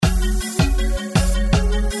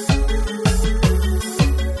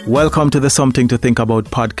Welcome to the Something to Think About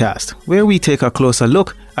podcast, where we take a closer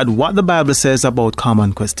look at what the Bible says about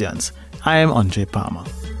common questions. I am Andre Palmer.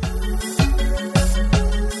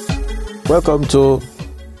 Welcome to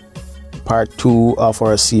part 2 of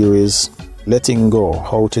our series, Letting Go,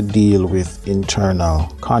 How to Deal with Internal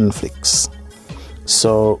Conflicts.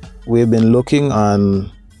 So we've been looking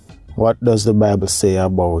on what does the Bible say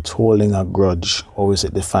about holding a grudge, how is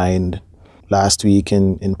it defined. Last week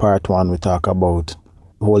in part 1 we talked about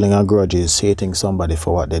holding a grudge is hating somebody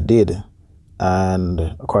for what they did. And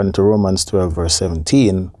according to Romans 12 verse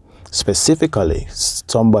 17, specifically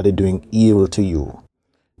somebody doing evil to you.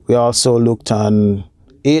 We also looked on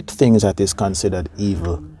 8 things that is considered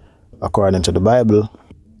evil according to the Bible,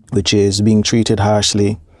 which is being treated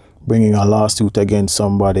harshly, bringing a lawsuit against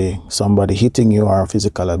somebody hitting you or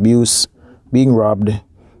physical abuse, being robbed,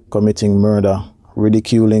 committing murder,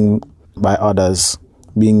 ridiculing by others,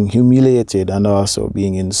 being humiliated, and also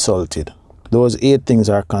being insulted. Those 8 things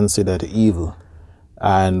are considered evil.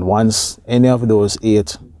 And once any of those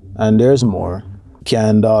 8, and there's more,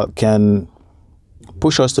 can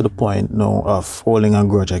push us to the point now of holding a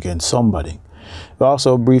grudge against somebody. We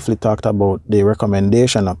also briefly talked about the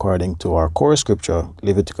recommendation according to our core scripture,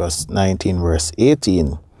 Leviticus 19 verse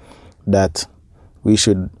 18, that we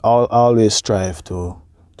should always strive to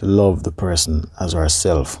love the person as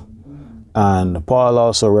ourselves. And Paul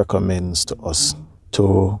also recommends to us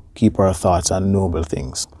to keep our thoughts on noble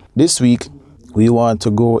things. This week, we want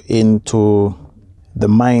to go into the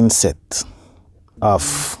mindset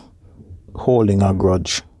of holding a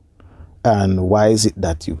grudge. And why is it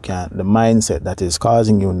that you can't? The mindset that is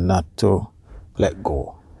causing you not to let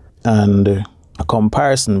go. And a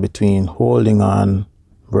comparison between holding on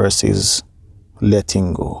versus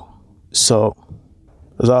letting go. So,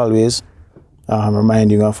 as always, I'm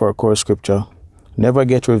reminding you of our core scripture. Never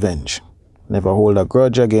get revenge. Never hold a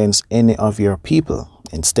grudge against any of your people.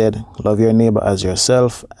 Instead, love your neighbor as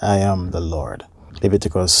yourself. I am the Lord.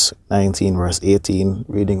 Leviticus 19 verse 18,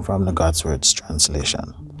 reading from the God's Words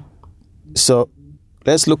translation. So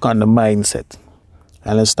let's look on the mindset,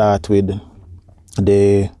 and let's start with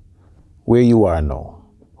where you are now,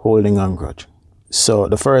 holding on grudge. So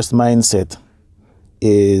the first mindset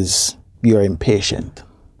is you're impatient.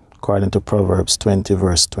 According to Proverbs 20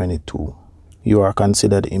 verse 22, you are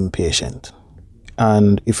considered impatient.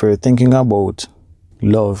 And if you're thinking about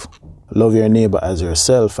love your neighbor as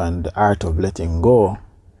yourself and the art of letting go,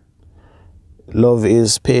 love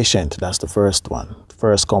is patient. That's the first one,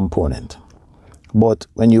 first component. But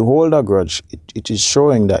when you hold a grudge, it is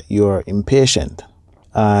showing that you're impatient.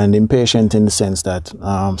 And impatient in the sense that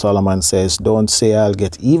Solomon says, don't say I'll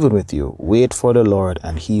get even with you. Wait for the Lord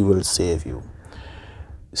and he will save you.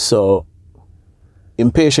 So,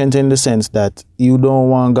 impatient in the sense that you don't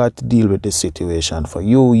want God to deal with this situation for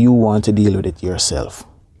you. You want to deal with it yourself.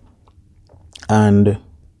 And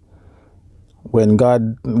when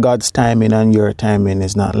God's timing and your timing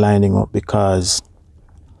is not lining up because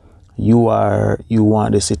you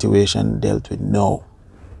want the situation dealt with now.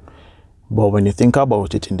 But when you think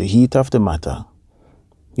about it in the heat of the matter,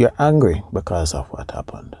 you're angry because of what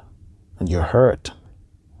happened. And you're hurt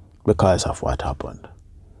because of what happened.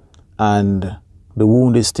 And the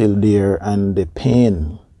wound is still there and the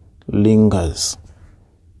pain lingers.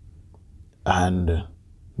 And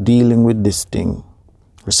dealing with this thing,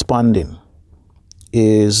 responding,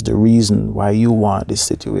 is the reason why you want this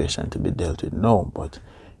situation to be dealt with now. But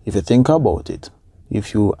if you think about it,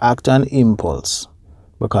 if you act on impulse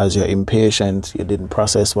because you're impatient, you didn't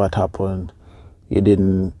process what happened, you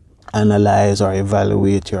didn't analyze or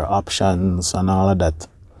evaluate your options and all of that,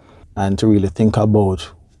 and to really think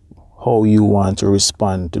about how you want to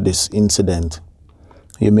respond to this incident,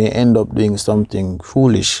 you may end up doing something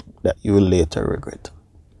foolish that you will later regret.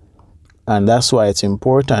 And that's why it's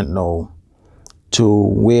important now to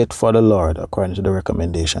wait for the Lord, according to the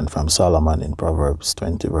recommendation from Solomon in Proverbs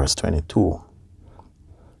 20 verse 22.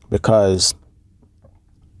 Because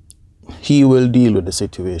he will deal with the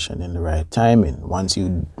situation in the right timing once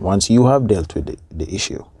you have dealt with the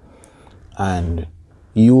issue. And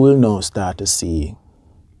you will now start to see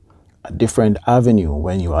a different avenue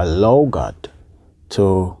when you allow God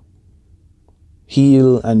to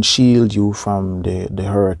heal and shield you from the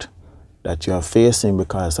hurt that you are facing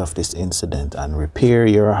because of this incident and repair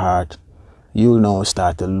your heart. You'll now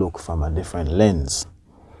start to look from a different lens.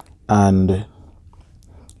 And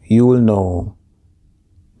you will now,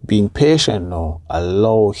 being patient now,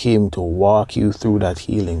 allow him to walk you through that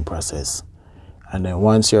healing process. And then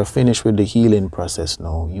once you're finished with the healing process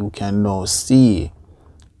now, you can now see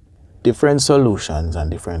different solutions and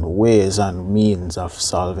different ways and means of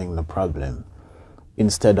solving the problem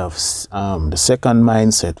instead of the second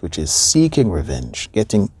mindset, which is seeking revenge,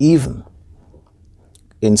 getting even,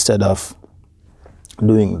 instead of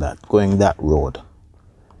doing that, going that road.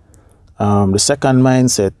 The second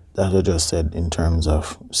mindset, as I just said, in terms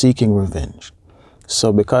of seeking revenge.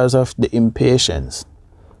 So because of the impatience,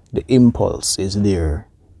 the impulse is there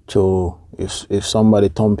to, if somebody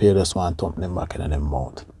thump you, just want to thump them back in their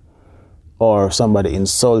mouth. Or if somebody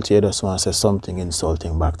insult you, just want to say something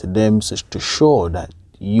insulting back to them, so to show that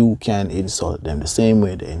you can insult them the same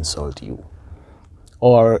way they insult you.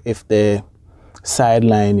 Or if they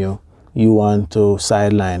sideline you, you want to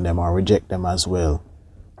sideline them or reject them as well.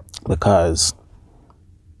 Because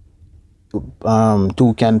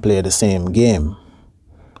two can play the same game.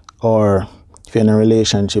 Or if you're in a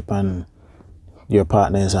relationship and your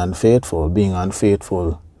partner is unfaithful, being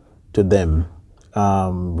unfaithful to them,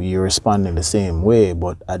 you're responding the same way.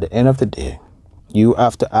 But at the end of the day, you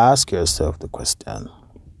have to ask yourself the question,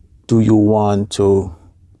 do you want to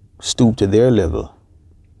stoop to their level?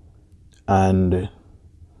 And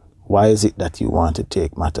why is it that you want to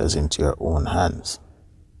take matters into your own hands?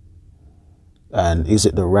 And is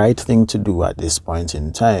it the right thing to do at this point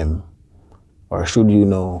in time? Or should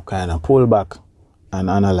you kind of pull back and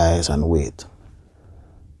analyze and wait?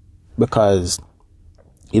 Because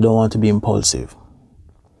you don't want to be impulsive.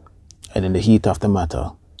 And in the heat of the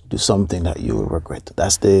matter, do something that you will regret.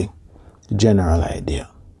 That's the general idea.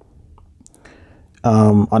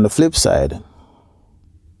 On the flip side,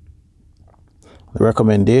 the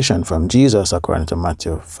recommendation from Jesus, according to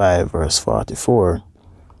Matthew 5, verse 44,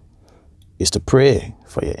 is to pray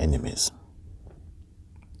for your enemies.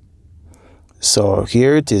 So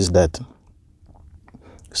here it is that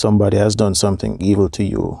somebody has done something evil to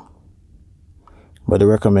you, but the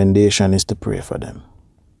recommendation is to pray for them.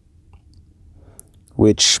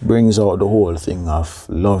 Which brings out the whole thing of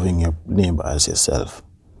loving your neighbor as yourself.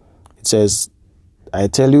 It says, I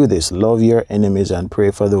tell you this, love your enemies and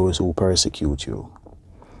pray for those who persecute you.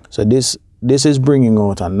 So this is bringing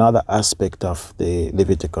out another aspect of the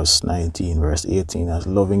Leviticus 19, verse 18, as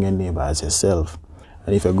loving your neighbor as yourself.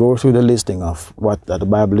 And if you go through the listing of what the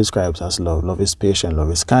Bible describes as love, love is patient, love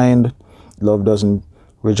is kind, love doesn't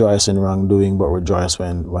rejoice in wrongdoing, but rejoice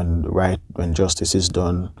when justice is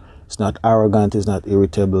done. It's not arrogant, it's not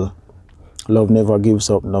irritable. Love never gives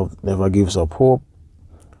up, love never gives up hope.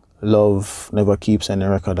 Love never keeps any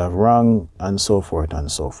record of wrong, and so forth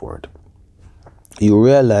and so forth. You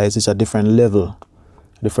realize it's a different level,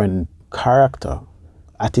 different character,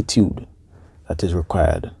 attitude that is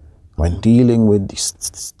required when dealing with this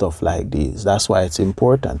stuff like this. That's why it's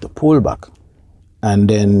important to pull back. And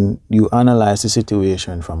then you analyze the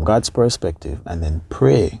situation from God's perspective and then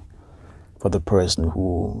pray for the person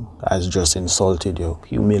who has just insulted you,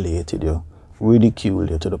 humiliated you,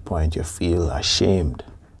 ridiculed you to the point you feel ashamed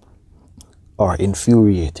or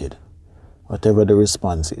infuriated, whatever the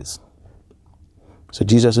response is. So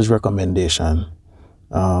Jesus' recommendation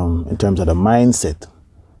in terms of the mindset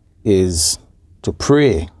is to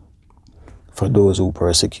pray for those who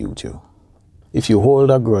persecute you. If you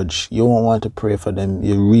hold a grudge, you won't want to pray for them.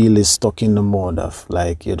 You're really stuck in the mode of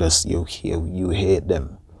like you hate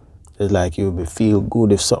them. It's like you'll feel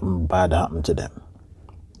good if something bad happened to them.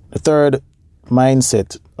 The third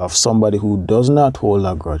mindset of somebody who does not hold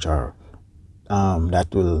a grudge, or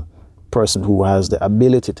person who has the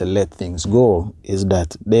ability to let things go, is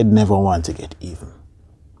that they'd never want to get even.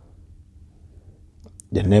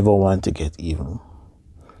 They never want to get even.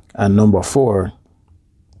 And number 4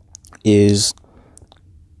 is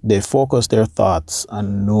they focus their thoughts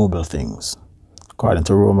on noble things, according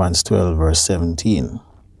to Romans 12, verse 17.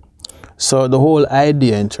 So the whole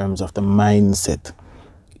idea in terms of the mindset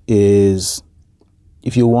is,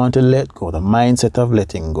 if you want to let go, the mindset of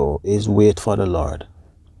letting go is wait for the Lord.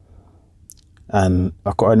 And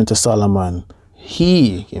according to Solomon,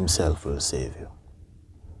 he himself will save you.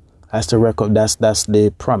 That's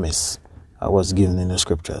the promise I was given in the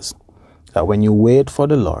scriptures, that when you wait for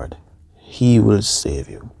the Lord, he will save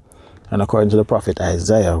you. And according to the prophet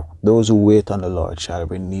Isaiah, those who wait on the Lord shall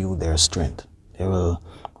renew their strength. They will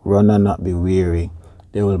run and not be weary.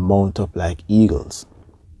 They will mount up like eagles.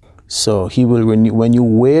 So he will renew. When you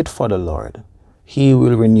wait for the Lord, he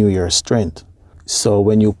will renew your strength. So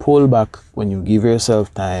when you pull back, when you give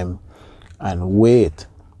yourself time and wait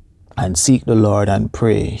and seek the Lord and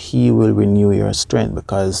pray, he will renew your strength,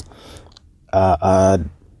 because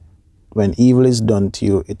when evil is done to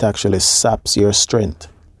you, it actually saps your strength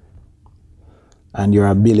and your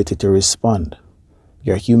ability to respond.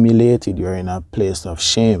 You're humiliated, you're in a place of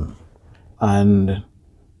shame, and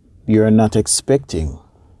you're not expecting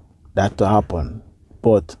that to happen.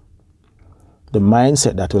 But the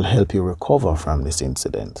mindset that will help you recover from this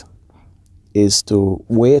incident is to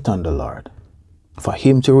wait on the Lord, for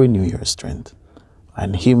Him to renew your strength,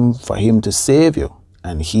 and for Him to save you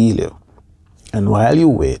and heal you. And while you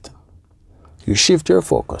wait, you shift your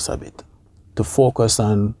focus a bit to focus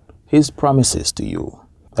on His promises to you,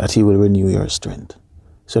 that He will renew your strength,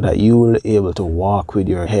 so that you will be able to walk with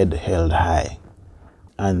your head held high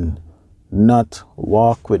and not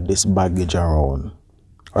walk with this baggage around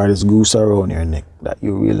or this goose around your neck that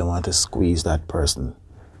you really want to squeeze that person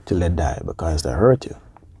till they die because they hurt you.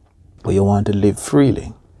 But you want to live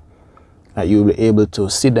freely, that you'll be able to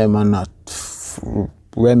see them and not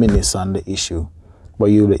reminisce on the issue, but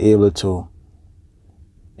you'll be able to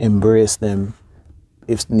embrace them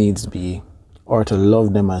if needs be, or to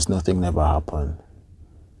love them as nothing never happened,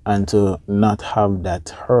 and to not have that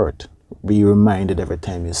hurt be reminded every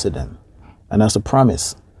time you see them. And that's a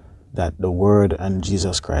promise that the Word and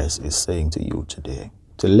Jesus Christ is saying to you today,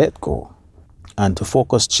 to let go and to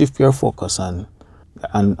shift your focus on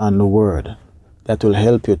the Word that will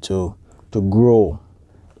help you to grow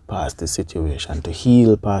past the situation, to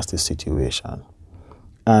heal past the situation,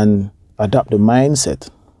 and adopt the mindset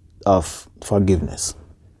of forgiveness.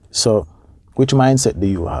 So, which mindset do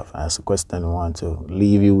you have? That's a question I want to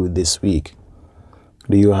leave you with this week.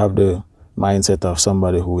 Do you have the mindset of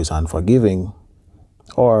somebody who is unforgiving,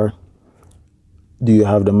 or do you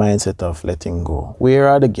have the mindset of letting go? Where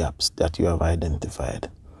are the gaps that you have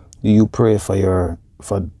identified? Do you pray for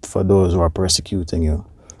those who are persecuting you?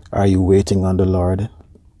 Are you waiting on the Lord?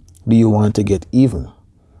 Do you want to get even?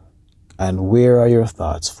 And where are your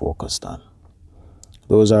thoughts focused on?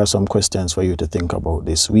 Those are some questions for you to think about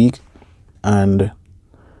this week, and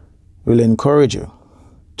we'll encourage you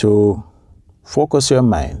to focus your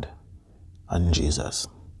mind on Jesus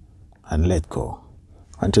and let go.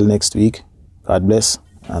 Until next week, God bless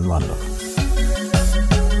and one love.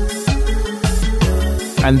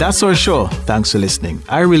 And that's our show. Thanks for listening.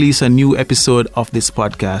 I release a new episode of this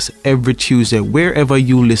podcast every Tuesday wherever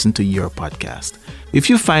you listen to your podcast. If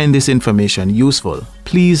you find this information useful,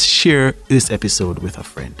 please share this episode with a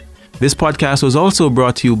friend. This podcast was also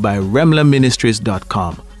brought to you by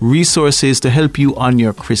remlaministries.com. Resources to help you on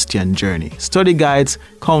your Christian journey, study guides,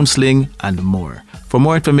 counseling, and more. For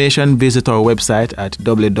more information, visit our website at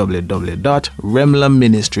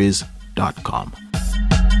www.remlaministries.com.